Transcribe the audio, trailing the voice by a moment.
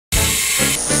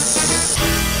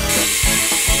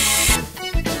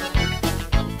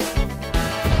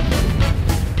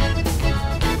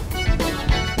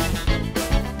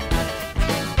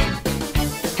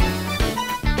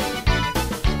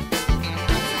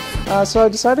So I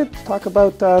decided to talk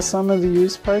about some of the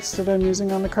used parts that I'm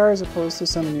using on the car as opposed to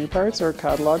some new parts or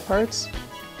catalog parts.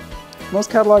 Most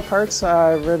catalog parts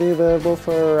are ready available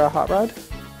for a hot rod.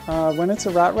 When it's a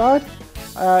rat rod,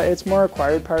 it's more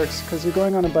acquired parts because you're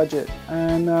going on a budget.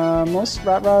 And most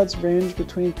rat rods range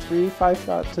between to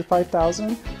 5,000.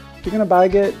 If you're going to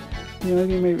bag it, you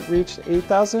may reach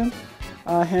 8,000.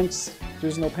 Hence,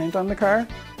 there's no paint on the car,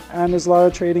 and there's a lot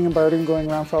of trading and bartering going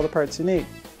around for all the parts you need.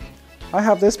 I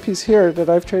have this piece here that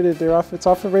I've traded. It's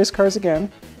off of race cars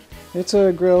again. It's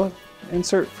a grill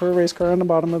insert for a race car on the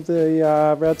bottom of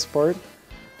the Red Sport.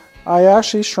 I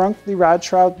actually shrunk the rad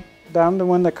shroud down to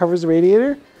one that covers the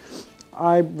radiator.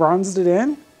 I bronzed it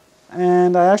in,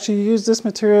 and I actually used this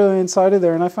material inside of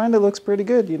there, and I find it looks pretty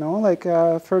good,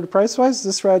 for the price wise,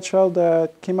 this rad shroud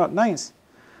came out nice.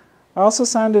 I also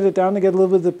sanded it down to get a little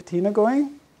bit of the patina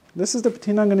going. This is the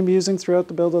patina I'm going to be using throughout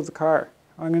the build of the car.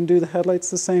 I'm going to do the headlights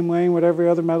the same way, and whatever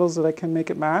other metals that I can make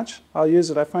it match, I'll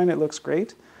use it. I find it looks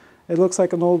great. It looks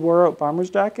like an old wore out bomber's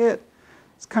jacket.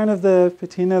 It's kind of the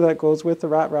patina that goes with the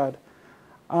rat rod.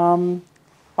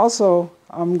 Also,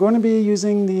 I'm going to be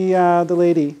using the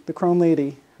Chrome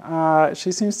Lady.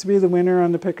 She seems to be the winner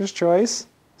on the Picker's Choice,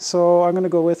 so I'm going to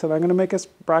go with it. I'm going to make a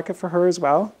bracket for her as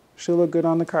well. She'll look good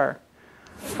on the car.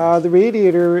 The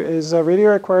radiator is a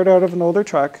radiator acquired out of an older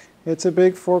truck. It's a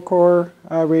big 4-core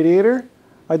radiator.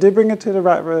 I did bring it to the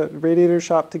radiator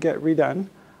shop to get redone.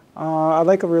 I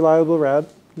like a reliable red,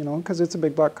 because it's a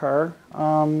big block car.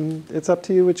 It's up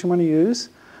to you what you want to use.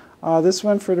 This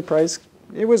one, for the price,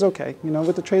 it was okay.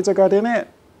 With the trades I got in it,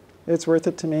 it's worth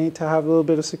it to me to have a little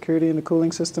bit of security in the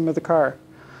cooling system of the car.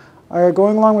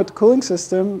 Going along with the cooling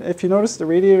system, if you notice, the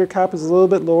radiator cap is a little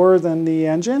bit lower than the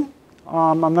engine.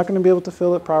 I'm not going to be able to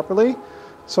fill it properly.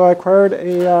 So I acquired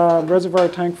a reservoir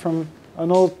tank from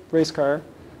an old race car.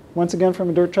 Once again, from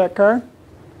a dirt track car.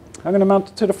 I'm going to mount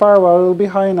it to the firewall. It'll be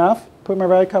high enough. Put my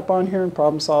rad cap on here and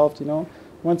problem solved,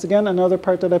 Once again, another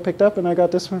part that I picked up, and I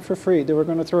got this one for free. They were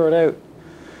going to throw it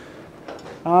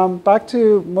out. Back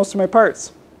to most of my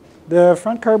parts. The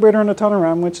front carburetor and the tunnel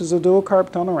ram, which is a dual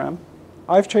carb tunnel ram.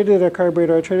 I've traded a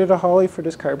carburetor. I traded a Holley for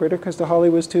this carburetor because the Holley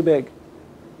was too big.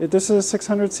 This is a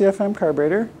 600 CFM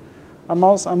carburetor. I'm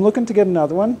looking to get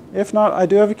another one. If not, I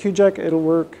do have a Q-Jack. It'll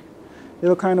work.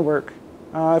 It'll kind of work.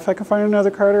 If I can find another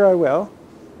carter, I will.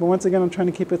 But once again, I'm trying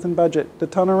to keep within budget. The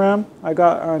tunnel ram I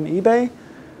got on eBay.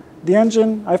 The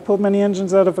engine, I've pulled many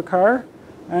engines out of a car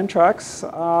and trucks.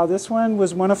 This one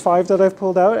was one of 5 that I've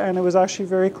pulled out, and it was actually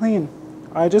very clean.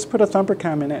 I just put a thumper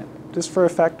cam in it, just for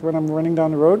effect when I'm running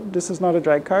down the road. This is not a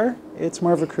drag car. It's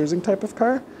more of a cruising type of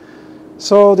car.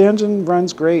 So the engine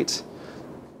runs great.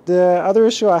 The other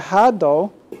issue I had,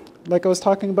 though, like I was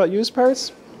talking about used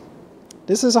parts,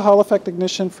 this is a Hall effect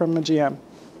ignition from a GM.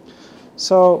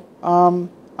 So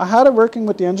I had it working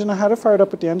with the engine. I had it fired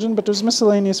up with the engine, but there's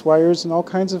miscellaneous wires and all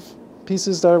kinds of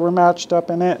pieces that were matched up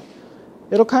in it.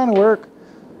 It'll kind of work.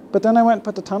 But then I went and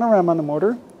put the tunnel ram on the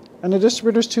motor, and the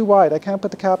distributor's too wide. I can't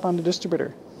put the cap on the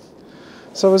distributor.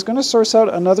 So I was going to source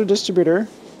out another distributor,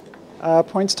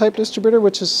 points type distributor,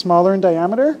 which is smaller in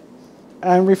diameter,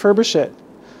 and refurbish it.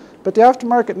 But the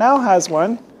aftermarket now has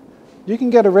one. You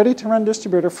can get a ready-to-run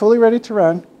distributor, fully ready to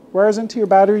run, wires into your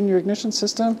battery and your ignition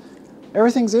system.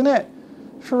 Everything's in it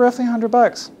for roughly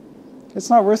 $100. It's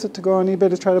not worth it to go on eBay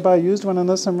to try to buy a used one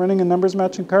unless I'm running a numbers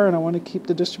matching car and I want to keep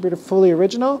the distributor fully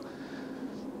original.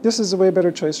 This is a way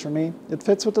better choice for me. It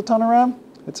fits with the tunnel ram.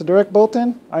 It's a direct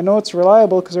bolt-in. I know it's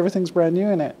reliable because everything's brand new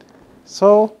in it.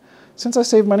 So since I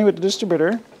saved money with the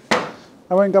distributor,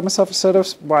 I went and got myself a set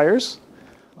of wires.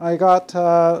 I got,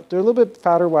 they're a little bit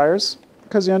fatter wires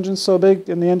because the engine's so big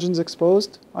and the engine's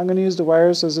exposed. I'm going to use the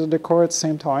wires as a decor at the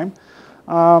same time.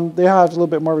 They have a little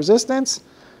bit more resistance.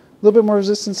 A little bit more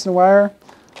resistance in the wire.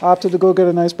 I opted to go get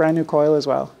a nice brand new coil as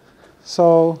well.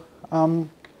 So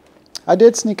I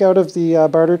did sneak out of the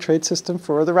barter trade system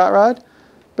for the rat rod,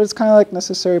 but it's kind of like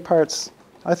necessary parts.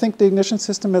 I think the ignition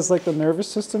system is like the nervous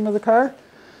system of the car.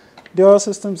 The oil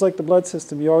system's like the blood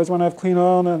system. You always want to have clean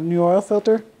oil and a new oil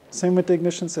filter. Same with the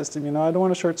ignition system. I don't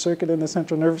want to short circuit in the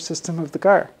central nervous system of the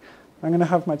car. I'm going to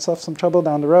have myself some trouble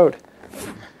down the road.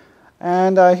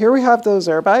 And here we have those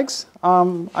airbags.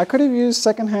 I could have used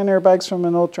secondhand airbags from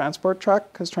an old transport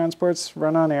truck because transports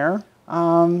run on air.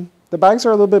 The bags are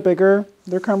a little bit bigger.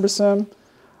 They're cumbersome.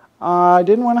 I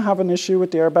didn't want to have an issue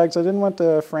with the airbags. I didn't want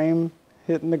the frame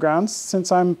hitting the ground since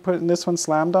I'm putting this one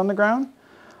slammed on the ground.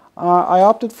 I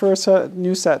opted for a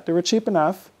new set. They were cheap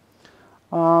enough.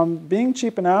 Being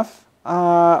cheap enough,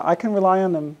 I can rely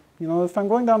on them. If I'm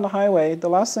going down the highway, the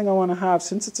last thing I want to have,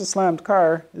 since it's a slammed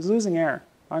car, is losing air.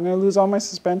 I'm going to lose all my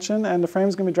suspension, and the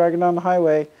frame's going to be dragging down the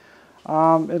highway.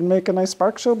 It'll make a nice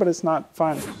spark show, but it's not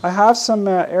fun. I have some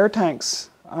air tanks.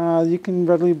 You can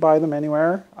readily buy them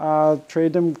anywhere.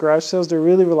 Trade them garage sales. They're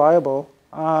really reliable.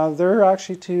 They're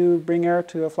actually to bring air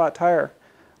to a flat tire.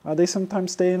 They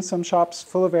sometimes stay in some shops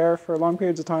full of air for long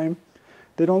periods of time.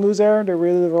 They don't lose air. They're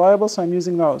really reliable, so I'm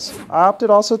using those. I opted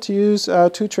also to use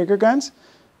 2 trigger guns.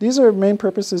 These are main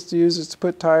purposes to use is to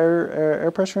put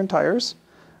air pressure in tires,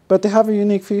 but they have a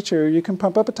unique feature. You can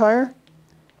pump up a tire,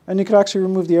 and you could actually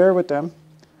remove the air with them.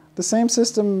 The same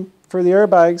system for the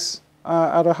airbags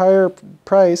at a higher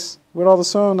price with all the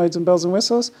solenoids and bells and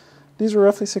whistles. These were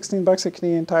roughly 16 bucks a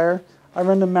Canadian Tire. I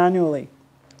run them manually.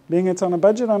 Being it's on a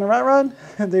budget on a rat rod,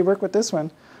 they work with this one.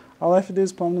 All I have to do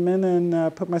is plumb them in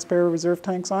and put my spare reserve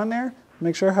tanks on there,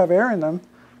 make sure I have air in them.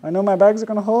 I know my bags are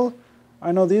going to hold.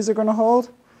 I know these are going to hold.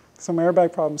 So my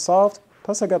airbag problem solved.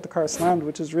 Plus I got the car slammed,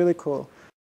 which is really cool.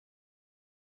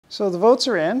 So the votes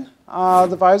are in.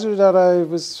 The visor that I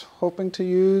was hoping to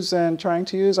use and trying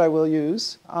to use, I will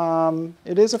use.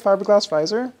 It is a fiberglass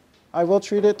visor. I will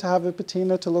treat it to have a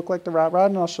patina to look like the rat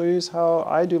rod, and I'll show you how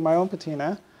I do my own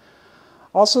patina.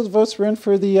 Also, the votes were in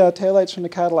for the taillights from the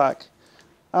Cadillac.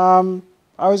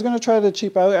 I was going to try to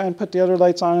cheap out and put the other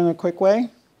lights on in a quick way.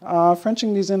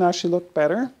 Frenching these in actually looked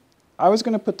better. I was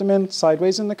going to put them in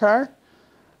sideways in the car,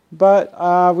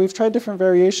 but we've tried different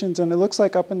variations, and it looks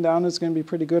like up and down is going to be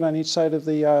pretty good on each side of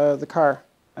the car.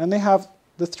 And they have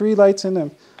the 3 lights in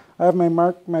them. I have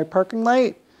my parking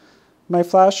light, my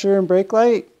flasher and brake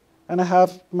light, and I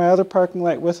have my other parking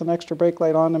light with an extra brake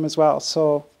light on them as well.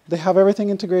 So they have everything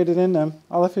integrated in them.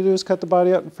 All I have to do is cut the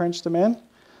body up and French them in.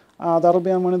 That'll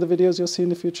be on one of the videos you'll see in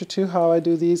the future too, how I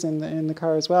do these in the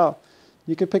car as well.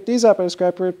 You could pick these up at a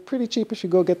scrapper pretty cheap if you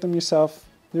go get them yourself.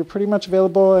 They're pretty much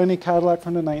available at any Cadillac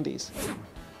from the 90s.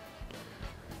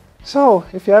 So,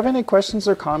 if you have any questions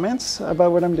or comments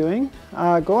about what I'm doing,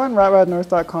 go on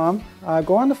ratrodnorth.com,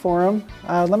 go on the forum,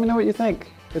 let me know what you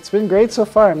think. It's been great so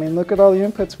far. I mean, look at all the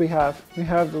inputs we have. We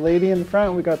have the lady in the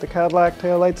front, we got the Cadillac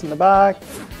taillights in the back,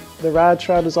 the rad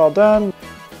shroud is all done.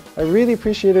 I really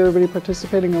appreciate everybody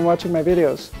participating and watching my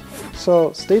videos.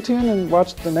 So stay tuned and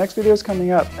watch the next videos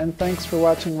coming up, and thanks for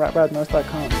watching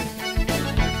ratrodnorth.com.